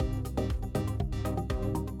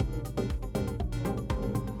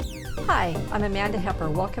Hi, I'm Amanda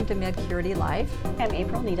Hepper. Welcome to Medcurity Live. I'm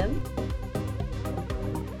April Needham.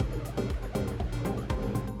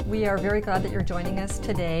 We are very glad that you're joining us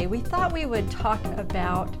today. We thought we would talk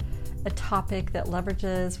about a topic that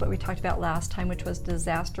leverages what we talked about last time, which was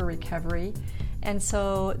disaster recovery. And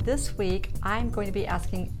so this week, I'm going to be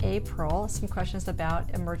asking April some questions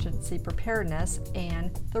about emergency preparedness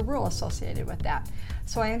and the rule associated with that.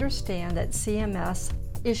 So I understand that CMS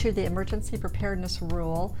issued the Emergency Preparedness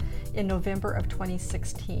Rule in November of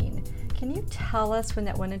 2016. Can you tell us when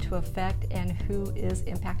that went into effect and who is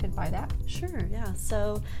impacted by that? Sure, yeah.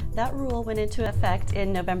 So that rule went into effect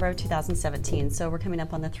in November of 2017. So we're coming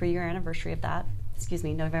up on the 3-year anniversary of that.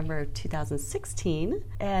 November of 2016.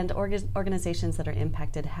 And organizations that are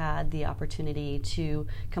impacted had the opportunity to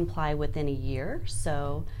comply within a year.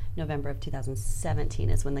 So November of 2017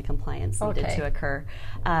 is when the compliance needed to occur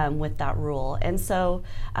with that rule. And so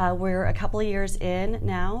we're a couple of years in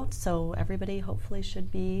now, so everybody hopefully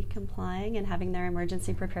should be complying and having their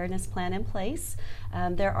emergency preparedness plan in place.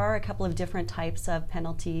 There are a couple of different types of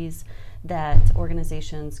penalties that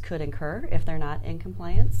organizations could incur if they're not in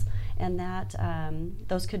compliance, and that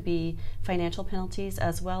those could be financial penalties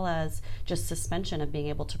as well as just suspension of being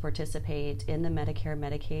able to participate in the Medicare,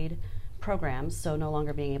 Medicaid programs, so no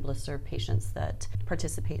longer being able to serve patients that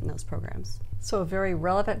participate in those programs. So a very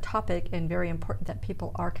relevant topic and very important that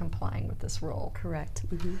people are complying with this rule. Correct.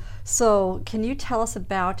 Mm-hmm. So can you tell us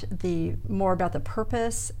more about the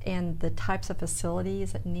purpose and the types of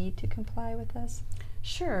facilities that need to comply with this?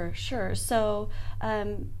 Sure. So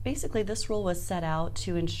basically this rule was set out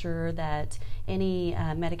to ensure that any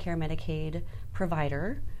Medicare, Medicaid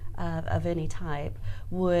provider of any type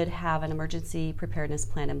would have an emergency preparedness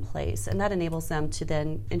plan in place, and that enables them to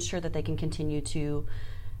then ensure that they can continue to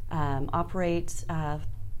operate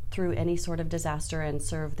through any sort of disaster and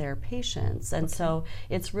serve their patients. And so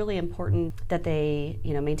it's really important that they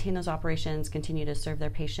maintain those operations, continue to serve their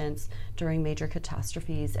patients during major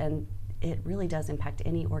catastrophes, and it really does impact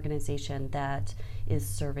any organization that is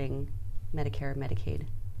serving Medicare, Medicaid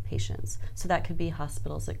patients. So that could be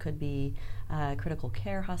hospitals, it could be critical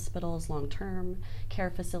care hospitals, long-term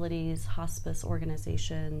care facilities, hospice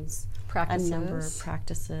organizations, a number of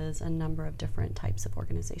practices, a number of different types of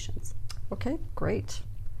organizations. Okay, great.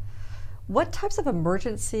 What types of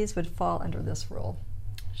emergencies would fall under this rule?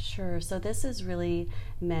 Sure. So this is really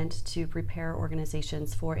meant to prepare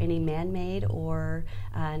organizations for any man-made or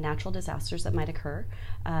natural disasters that might occur.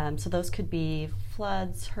 So those could be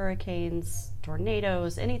floods, hurricanes,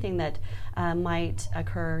 tornadoes, anything that might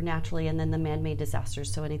occur naturally, and then the man-made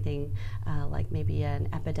disasters. So anything like maybe an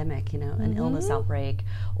epidemic, an illness outbreak,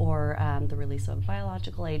 or the release of a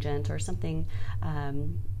biological agent, or something,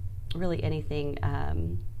 really anything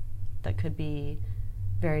that could be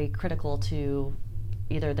very critical to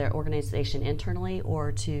either their organization internally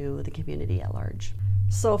or to the community at large.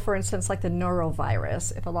 So for instance, like the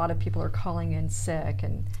norovirus, if a lot of people are calling in sick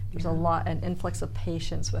and there's an influx of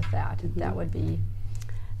patients with that,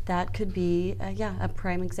 that could be a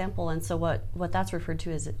prime example. And so what that's referred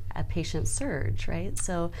to as a patient surge, right?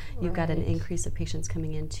 So you've got an increase of patients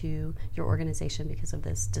coming into your organization because of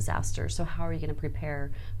this disaster. So how are you going to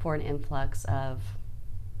prepare for an influx of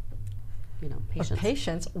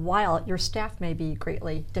patients while your staff may be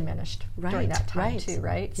greatly diminished during that time too,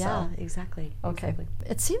 right? Yeah, exactly. Okay. Exactly.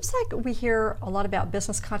 It seems like we hear a lot about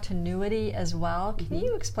business continuity as well. Can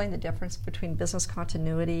you explain the difference between business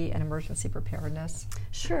continuity and emergency preparedness?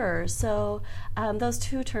 Sure. So those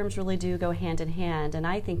two terms really do go hand in hand, and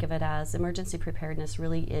I think of it as emergency preparedness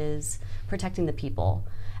really is protecting the people,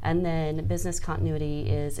 and then business continuity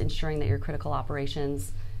is ensuring that your critical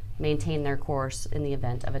operations maintain their course in the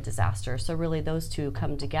event of a disaster. So really those two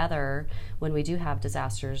come together when we do have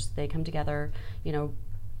disasters. They come together,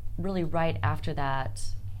 really right after that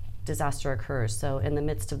disaster occurs. So in the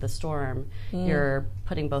midst of the storm, you're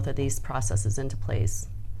putting both of these processes into place.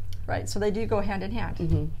 Right, so they do go hand in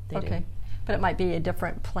hand. They do. But it might be a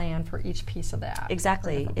different plan for each piece of that.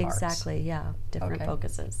 Exactly, yeah, different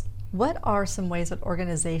focuses. What are some ways that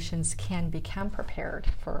organizations can become prepared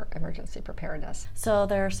for emergency preparedness? So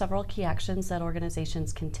there are several key actions that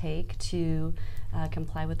organizations can take to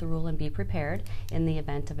comply with the rule and be prepared in the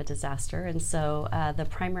event of a disaster. And so the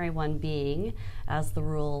primary one being, as the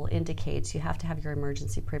rule indicates, you have to have your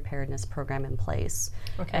emergency preparedness program in place.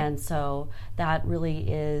 And so that really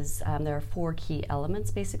is, there are 4 key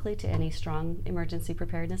elements basically to any strong emergency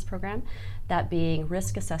preparedness program, that being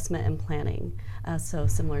risk assessment and planning. So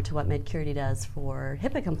similar to what Medcurity does for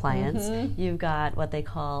HIPAA compliance, you've got what they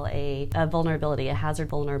call a vulnerability, a hazard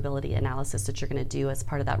vulnerability analysis that you're going to do as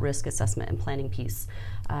part of that risk assessment and planning piece.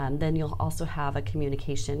 Then you'll also have a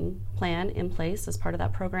communication plan in place as part of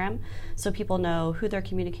that program, so people know who they're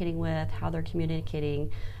communicating with, how they're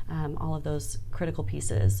communicating, all of those critical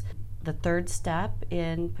pieces. The third step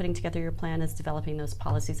in putting together your plan is developing those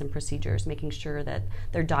policies and procedures, making sure that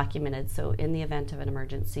they're documented, so in the event of an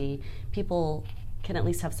emergency, people can at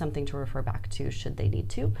least have something to refer back to should they need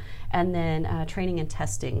to. And then training and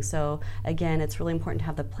testing. So again, it's really important to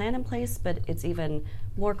have the plan in place, but it's even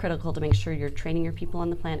more critical to make sure you're training your people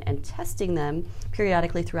on the plan and testing them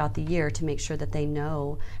periodically throughout the year to make sure that they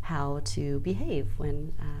know how to behave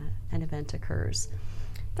when an event occurs.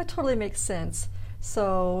 That totally makes sense.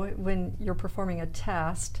 So when you're performing a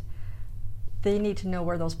test, they need to know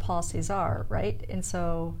where those policies are, right? And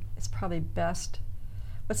so it's probably best,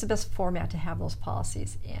 what's the best format to have those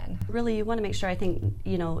policies in? Really, you want to make sure, I think,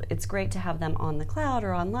 it's great to have them on the cloud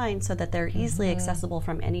or online so that they're easily accessible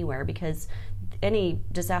from anywhere, because any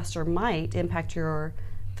disaster might impact your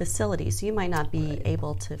facility, so you might not be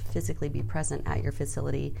able to physically be present at your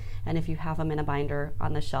facility, and if you have them in a binder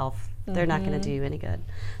on the shelf, they're not going to do you any good.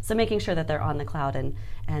 So making sure that they're on the cloud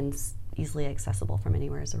and easily accessible from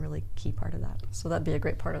anywhere is a really key part of that. So that'd be a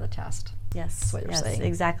great part of the test. Yes, that's what you're saying.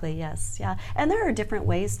 Exactly. Yes, yeah. And there are different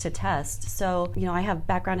ways to test. So, I have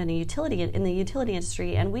background in the utility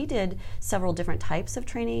industry, and we did several different types of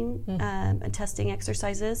training and testing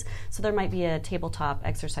exercises. So there might be a tabletop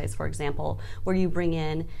exercise, for example, where you bring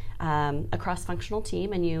in a cross-functional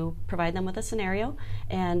team and you provide them with a scenario,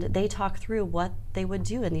 and they talk through what they would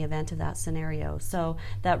do in the event of that scenario. So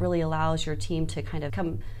that really allows your team to kind of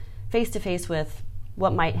come face-to-face with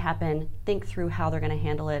what might happen, think through how they're going to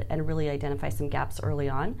handle it, and really identify some gaps early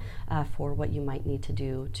on for what you might need to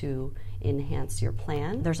do to enhance your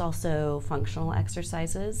plan. There's also functional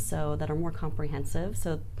exercises that are more comprehensive.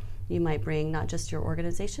 So you might bring not just your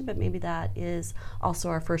organization, but maybe that is also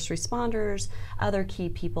our first responders, other key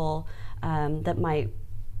people that might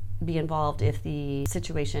be involved if the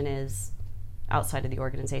situation is outside of the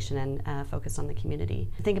organization, and focus on the community.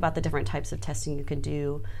 Think about the different types of testing you can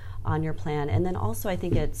do on your plan. And then also, I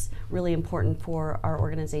think it's really important for our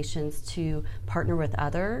organizations to partner with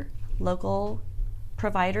other local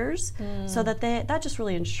providers, so that that just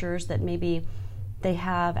really ensures that maybe they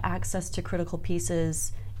have access to critical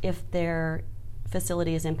pieces if their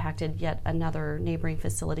facility is impacted, yet another neighboring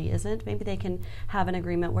facility isn't. Maybe they can have an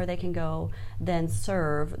agreement where they can go then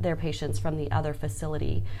serve their patients from the other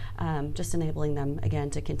facility, just enabling them, again,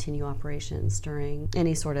 to continue operations during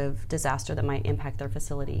any sort of disaster that might impact their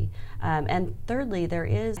facility. And thirdly, there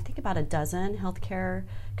is, I think, about a dozen healthcare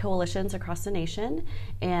coalitions across the nation,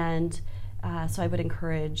 and so I would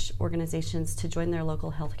encourage organizations to join their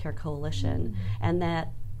local healthcare coalition, and that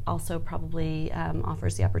also probably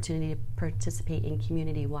offers the opportunity to participate in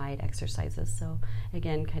community-wide exercises. So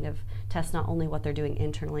again, kind of test not only what they're doing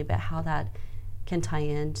internally, but how that can tie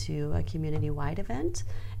into a community-wide event,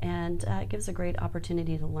 and it gives a great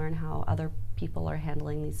opportunity to learn how other people are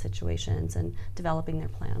handling these situations and developing their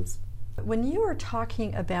plans. When you were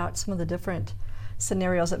talking about some of the different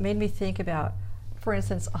scenarios, it made me think about, for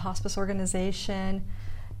instance, a hospice organization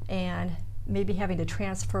and maybe having to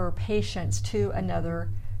transfer patients to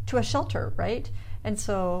a shelter, right? And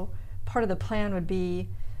so part of the plan would be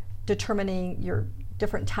determining your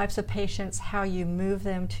different types of patients, how you move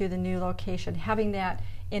them to the new location, having that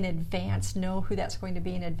in advance, know who that's going to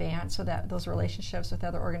be in advance, so that those relationships with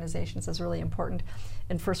other organizations is really important.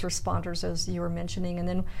 And first responders, as you were mentioning. And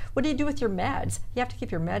then what do you do with your meds? You have to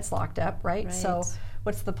keep your meds locked up, right? So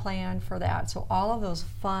what's the plan for that? So all of those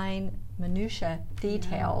fine minutia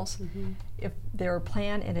details, if they're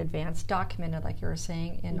planned in advance, documented, like you were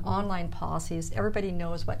saying, in online policies, everybody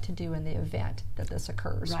knows what to do in the event that this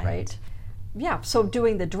occurs, right? Yeah, so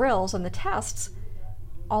doing the drills and the tests,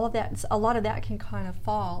 all of that, a lot of that can kind of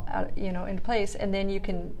fall out, into place, and then you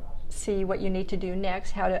can see what you need to do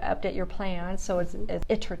next, how to update your plan. So it's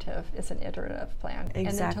iterative. It's an iterative plan. Exactly.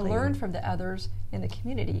 And then to learn from the others in the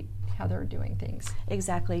community how they're doing things.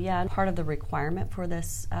 Exactly, yeah. Part of the requirement for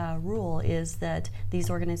this rule is that these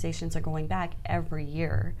organizations are going back every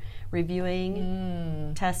year,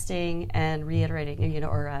 reviewing, testing, and reiterating,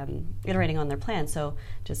 iterating on their plan. So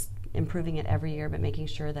just improving it every year, but making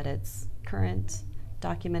sure that it's current,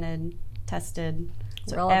 documented, tested,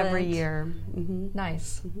 so relevant. Every year.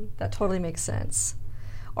 Nice. That totally makes sense.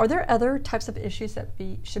 Are there other types of issues that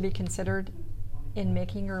should be considered in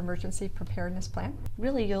making your emergency preparedness plan?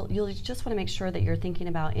 Really, you'll just want to make sure that you're thinking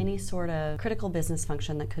about any sort of critical business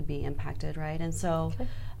function that could be impacted, right? And so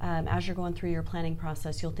as you're going through your planning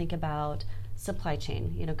process, you'll think about supply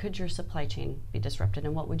chain. Could your supply chain be disrupted,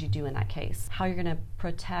 and what would you do in that case? How you're going to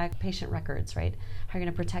protect patient records, right? How you're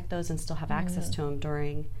going to protect those and still have access to them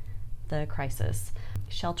during the crisis.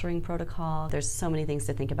 Sheltering protocol. There's so many things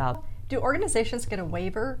to think about. Do organizations get a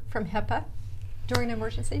waiver from HIPAA during an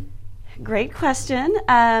emergency? Great question.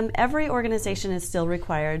 Every organization is still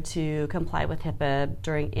required to comply with HIPAA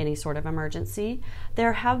during any sort of emergency.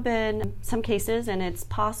 There have been some cases, and it's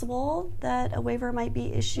possible that a waiver might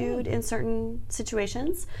be issued in certain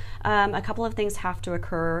situations. A couple of things have to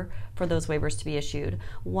occur for those waivers to be issued.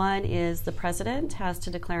 One is the president has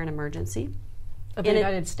to declare an emergency. Of the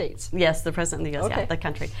United States? Yes, the president of the U.S., the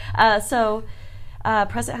country.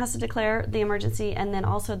 President has to declare the emergency, and then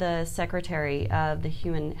also the secretary of the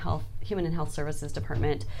Human and Health Services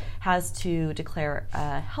Department has to declare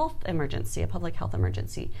a health emergency, a public health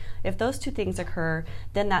emergency. If those two things occur,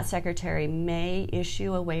 then that secretary may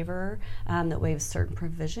issue a waiver that waives certain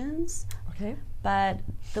provisions. Okay. But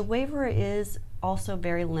the waiver is also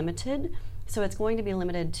very limited. So it's going to be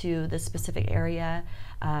limited to the specific area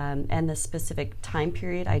and the specific time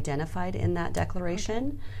period identified in that declaration.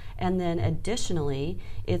 Okay. And then additionally,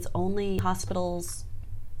 it's only hospitals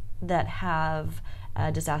that have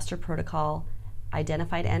a disaster protocol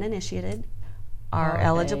identified and initiated are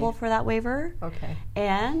eligible for that waiver. Okay.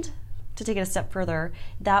 And to take it a step further,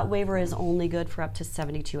 that waiver is only good for up to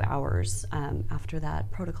 72 hours after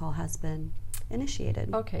that protocol has been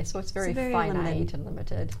initiated. Okay, so it's very finite and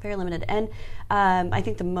limited. Very limited. And I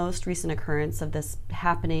think the most recent occurrence of this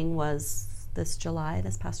happening was this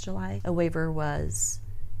past July. A waiver was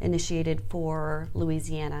initiated for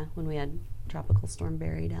Louisiana when we had Tropical Storm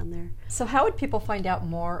Barry down there. So how would people find out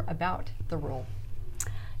more about the rule?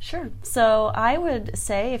 Sure. So I would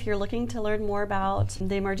say if you're looking to learn more about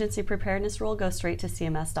the Emergency Preparedness Rule, go straight to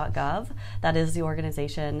cms.gov. That is the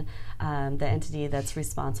organization, the entity that's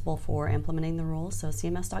responsible for implementing the rule. So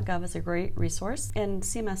cms.gov is a great resource. And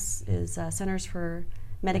CMS is Centers for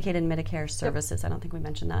Medicaid and Medicare Services. Yep. I don't think we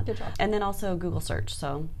mentioned that. Good job. And then also Google search.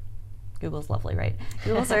 So Google's lovely, right?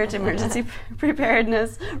 Google search Emergency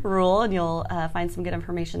Preparedness Rule, and you'll find some good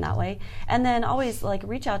information that way. And then always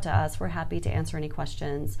reach out to us. We're happy to answer any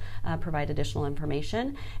questions, provide additional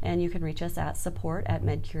information, and you can reach us at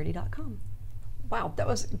support@medcurity.com. Wow, that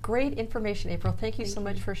was great information, April. Thank you so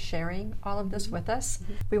much for sharing all of this with us.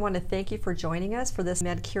 We want to thank you for joining us for this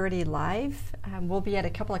Medcurity Live. We'll be at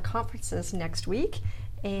a couple of conferences next week,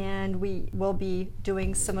 and we will be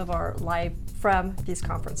doing some of our live from these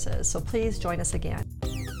conferences. So please join us again.